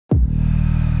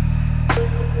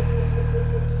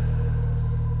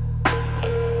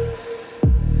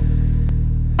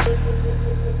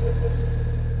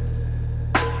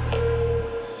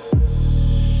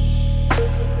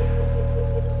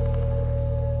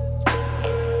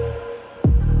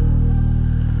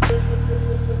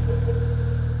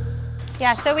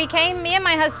Yeah, so me and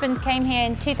my husband came here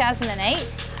in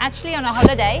 2008, actually on a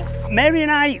holiday. Mary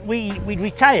and I, we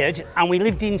retired and we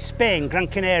lived in Spain, Gran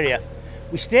Canaria.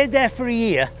 We stayed there for a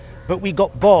year, but we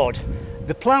got bored.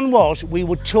 The plan was we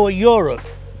would tour Europe,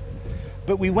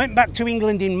 but we went back to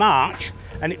England in March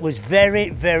and it was very,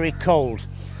 very cold.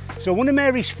 So one of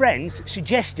Mary's friends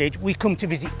suggested we come to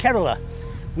visit Kerala.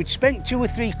 We'd spent 2 or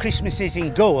 3 Christmases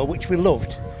in Goa, which we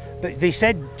loved, but they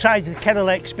said try the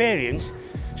Kerala experience.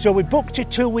 So we booked a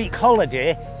 2-week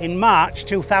holiday in March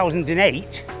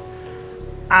 2008,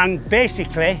 and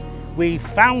basically we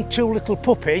found 2 little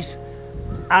puppies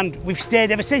and we've stayed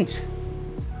ever since.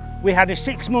 We had a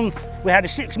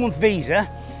 6-month visa,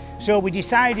 so we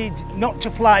decided not to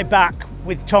fly back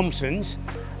with Thompsons,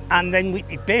 and then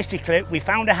we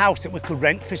found a house that we could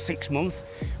rent for 6 months.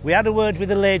 We had a word with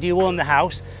the lady who owned the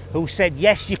house, who said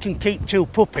yes, you can keep 2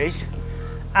 puppies,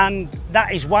 and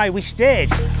that is why we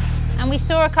stayed. And we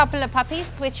saw a couple of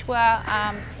puppies which were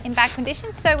in bad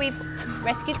condition, so we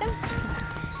rescued them.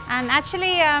 And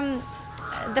actually,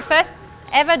 the first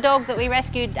ever dog that we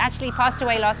rescued actually passed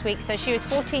away last week, so she was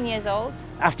 14 years old.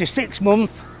 After 6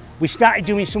 months, we started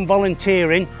doing some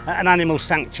volunteering at an animal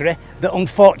sanctuary that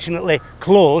unfortunately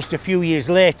closed a few years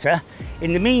later.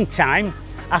 In the meantime,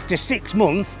 after 6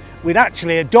 months, we'd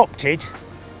actually adopted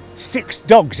 6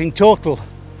 dogs in total.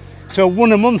 So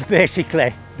 1 a month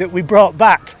basically that we brought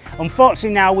back.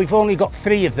 Unfortunately now we've only got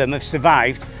 3 of them have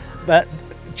survived, but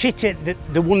Chitty,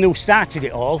 the one who started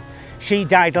it all, she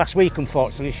died last week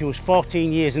unfortunately. She was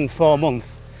 14 years and 4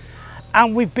 months.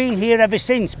 And we've been here ever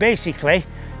since, basically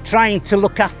trying to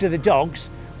look after the dogs.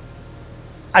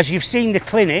 As you've seen the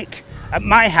clinic, at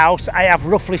my house I have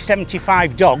roughly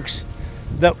 75 dogs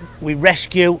that we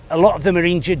rescue. A lot of them are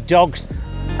injured dogs,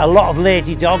 a lot of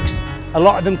lady dogs, a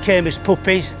lot of them came as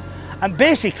puppies, and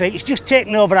basically it's just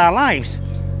taken over our lives.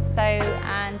 So,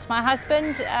 and my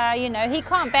husband, you know, he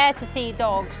can't bear to see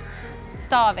dogs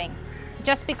starving,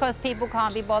 just because people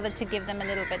can't be bothered to give them a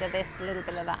little bit of this, a little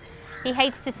bit of that. He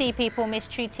hates to see people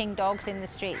mistreating dogs in the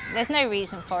street. There's no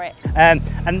reason for it.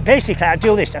 And basically I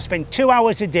do this, I spend 2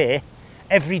 hours a day,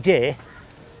 every day,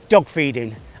 dog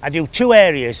feeding. I do 2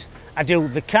 areas. I do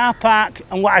the car park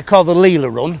and what I call the Leela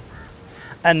run,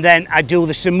 and then I do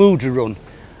the Samudra run.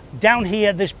 Down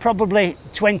here there's probably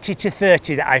 20 to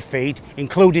 30 that I feed,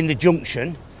 including the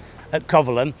junction at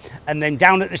Coverland, and then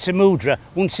down at the Samudra,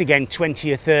 once again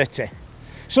 20 or 30.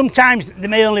 Sometimes there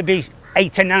may only be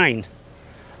 8 or 9.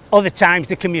 Other times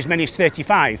there can be as many as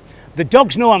 35. The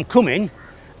dogs know I'm coming,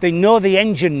 they know the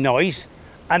engine noise,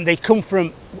 and they come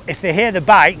from, if they hear the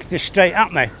bike, they're straight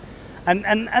at me.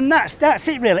 And that's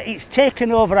it really. It's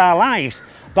taken over our lives.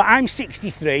 But I'm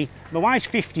 63, my wife's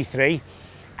 53.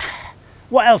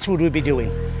 What else would we be doing?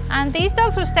 And these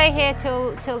dogs will stay here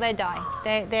till they die.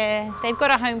 They've got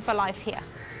a home for life here.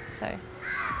 So,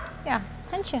 yeah,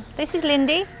 thank you. This is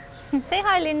Lindy. Say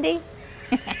hi, Lindy.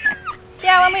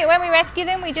 Yeah, when we rescue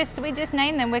them, we just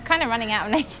name them. We're kind of running out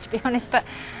of names, to be honest. But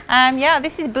yeah,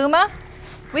 this is Boomer.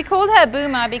 We called her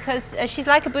Boomer because she's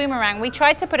like a boomerang. We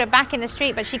tried to put her back in the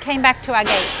street, but she came back to our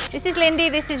gate. This is Lindy.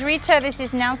 This is Rita. This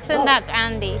is Nelson. That's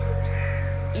Andy.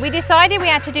 We decided we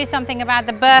had to do something about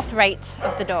the birth rate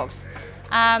of the dogs.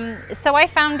 So I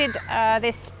founded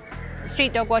this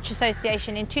Street Dog Watch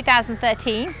Association in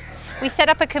 2013. We set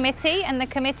up a committee, and the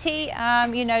committee,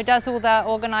 you know, does all the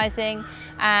organising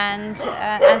and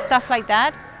stuff like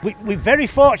that. We're very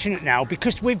fortunate now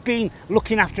because we've been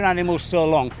looking after animals so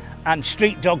long, and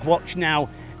Street Dog Watch now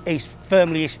is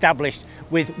firmly established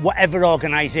with whatever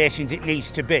organisations it needs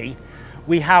to be.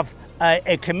 We have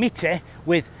a committee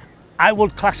with, I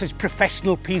would class as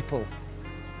professional people.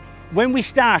 When we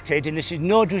started, and this is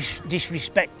no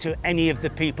disrespect to any of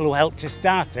the people who helped us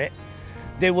start it,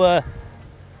 they were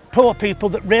poor people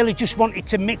that really just wanted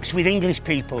to mix with English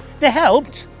people. They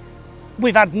helped.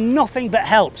 We've had nothing but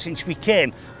help since we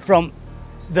came from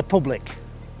the public.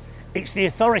 It's the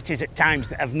authorities at times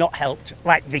that have not helped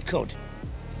like they could.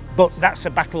 But that's a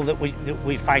battle that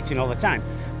we're fighting all the time.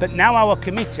 But now our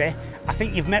committee, I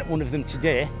think you've met one of them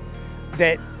today,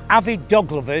 they're avid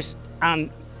dog lovers,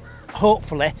 and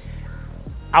hopefully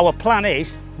our plan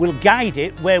is we'll guide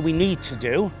it where we need to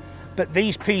do, but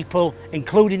these people,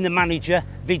 including the manager,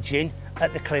 Vigin,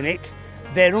 at the clinic,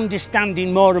 they're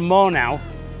understanding more and more now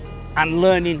and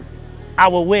learning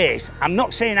our ways. I'm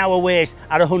not saying our ways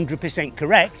are 100%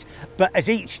 correct, but as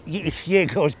each year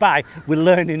goes by, we're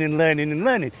learning and learning and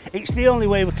learning. It's the only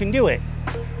way we can do it.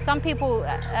 Some people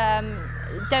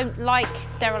don't like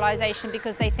sterilisation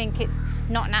because they think it's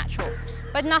not natural,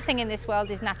 but nothing in this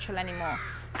world is natural anymore,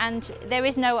 and there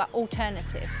is no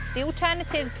alternative. The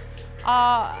alternatives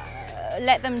are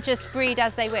let them just breed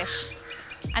as they wish.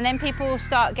 And then people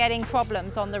start getting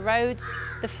problems on the roads,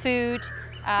 the food,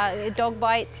 dog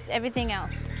bites, everything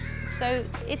else. So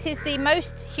it is the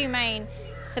most humane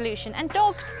solution. And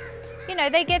dogs, you know,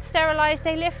 they get sterilized,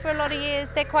 they live for a lot of years,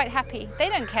 they're quite happy. They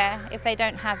don't care if they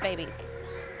don't have babies.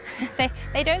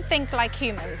 They don't think like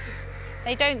humans.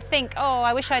 They don't think, oh,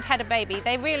 I wish I'd had a baby.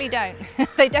 They really don't.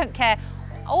 They don't care.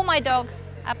 All my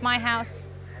dogs at my house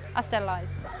are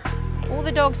sterilized. All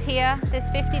the dogs here, there's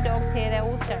 50 dogs here, they're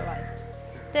all sterilized.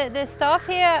 The staff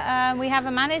here, we have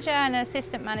a manager and an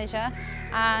assistant manager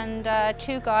and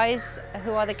 2 guys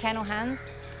who are the kennel hands.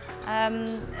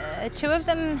 2 of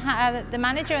them, the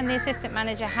manager and the assistant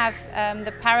manager, have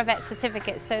the paravet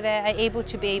certificates, so they're able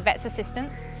to be vet's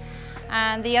assistants.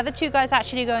 And the other 2 guys are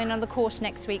actually going on the course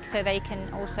next week, so they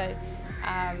can also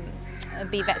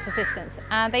be vet's assistants.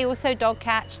 They also dog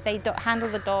catch, they handle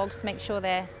the dogs, make sure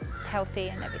they're healthy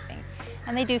and everything.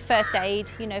 And they do first aid,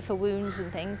 you know, for wounds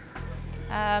and things.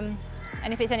 And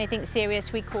if it's anything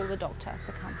serious, we call the doctor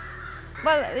to come.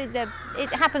 Well, it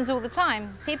happens all the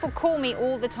time. People call me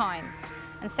all the time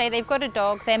and say they've got a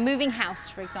dog, they're moving house,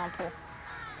 for example.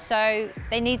 So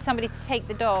they need somebody to take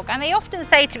the dog. And they often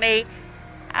say to me,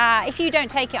 if you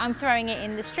don't take it, I'm throwing it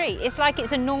in the street. It's like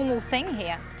it's a normal thing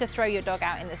here to throw your dog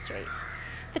out in the street.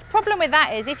 The problem with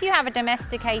that is if you have a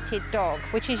domesticated dog,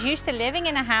 which is used to living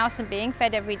in a house and being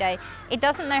fed every day, it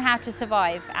doesn't know how to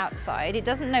survive outside. It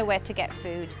doesn't know where to get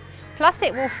food. Plus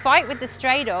it will fight with the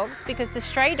stray dogs because the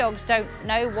stray dogs don't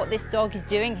know what this dog is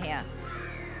doing here.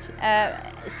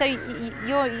 So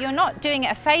you're not doing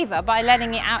it a favor by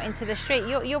letting it out into the street.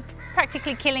 You're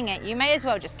practically killing it. You may as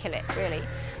well just kill it, really.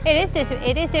 It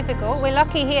is difficult. We're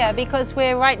lucky here because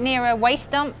we're right near a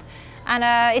waste dump and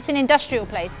it's an industrial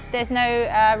place. There's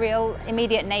no real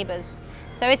immediate neighbors.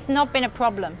 So it's not been a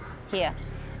problem here.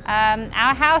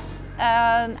 Our house,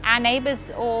 our neighbors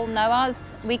all know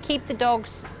us. We keep the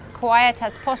dogs quiet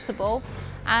as possible,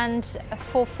 and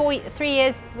for 3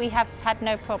 years we have had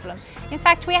no problem. In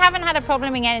fact, we haven't had a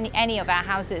problem in any of our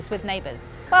houses with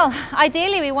neighbours. Well,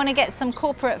 ideally we want to get some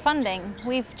corporate funding.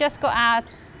 We've just got our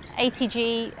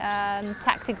ATG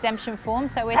tax exemption form,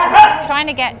 so we're trying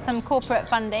to get some corporate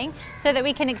funding so that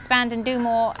we can expand and do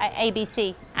more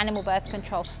ABC, animal birth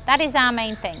control. That is our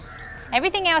main thing.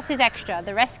 Everything else is extra.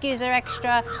 The rescues are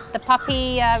extra, the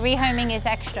puppy rehoming is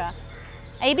extra.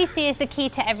 ABC is the key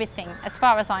to everything, as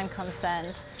far as I'm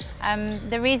concerned.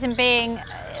 The reason being,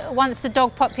 once the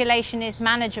dog population is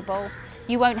manageable,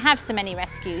 you won't have so many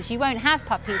rescues, you won't have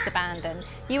puppies abandoned,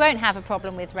 you won't have a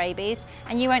problem with rabies,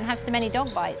 and you won't have so many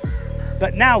dog bites.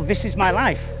 But now this is my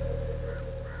life.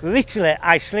 Literally,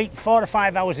 I sleep 4 or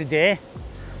 5 hours a day.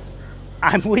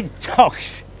 I'm with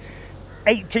dogs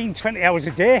 18, 20 hours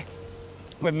a day.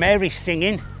 When Mary's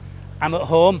singing, I'm at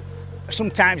home.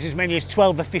 Sometimes as many as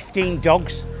 12 or 15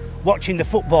 dogs watching the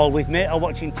football with me or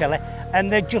watching telly,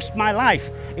 and they're just my life.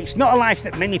 It's not a life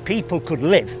that many people could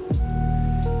live,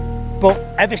 but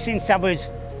ever since I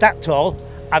was that tall,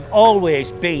 I've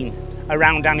always been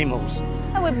around animals.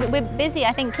 Oh, we're busy.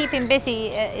 I think keeping busy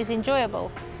is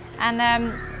enjoyable, and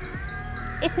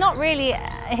it's not really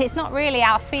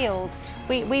our field.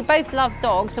 We both love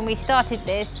dogs, and we started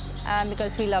this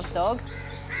because we love dogs.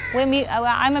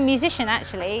 I'm a musician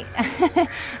actually,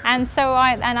 and so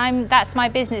that's my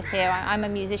business here. I'm a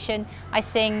musician. I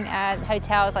sing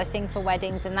hotels, I sing for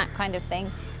weddings and that kind of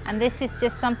thing. And this is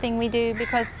just something we do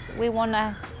because we want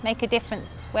to make a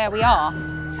difference where we are.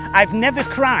 I've never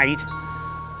cried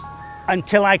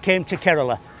until I came to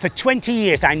Kerala. For 20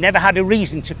 years I never had a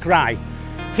reason to cry.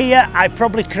 Here I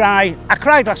probably cry. I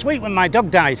cried last week when my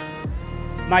dog died.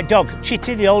 My dog,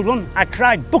 Chitty, the old one, I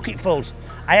cried bucketfuls.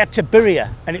 I had to bury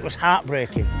her and it was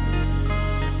heartbreaking.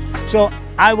 So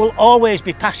I will always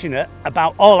be passionate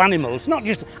about all animals, not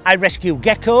just I rescue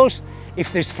geckos.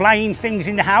 If there's flying things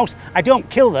in the house, I don't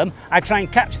kill them, I try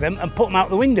and catch them and put them out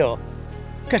the window.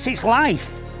 Because it's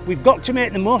life. We've got to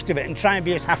make the most of it and try and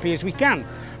be as happy as we can.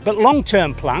 But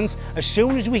long-term plans, as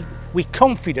soon as we're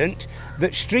confident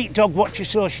that Street Dog Watch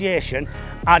Association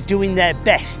are doing their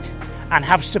best and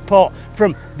have support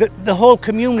from the whole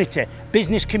community,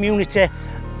 business community,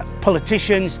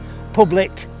 politicians,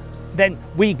 public, then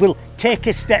we will take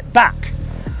a step back.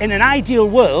 In an ideal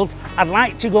world, I'd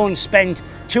like to go and spend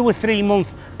 2 or 3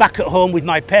 months back at home with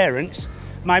my parents.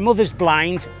 My mother's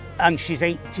blind and she's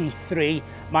 83.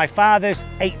 My father's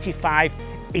 85.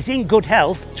 He's in good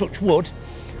health, touch wood.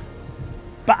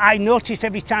 But I notice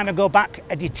every time I go back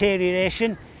a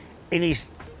deterioration in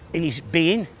his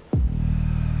being.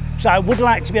 So I would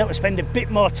like to be able to spend a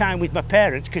bit more time with my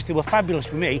parents because they were fabulous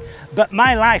for me. But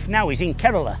my life now is in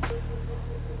Kerala.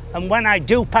 And when I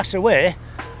do pass away,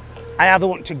 I either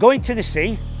want to go into the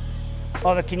sea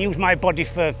or they can use my body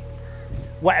for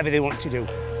whatever they want to do.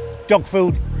 Dog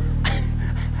food,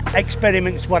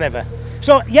 experiments, whatever.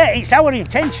 So yeah, it's our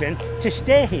intention to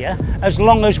stay here as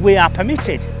long as we are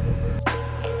permitted.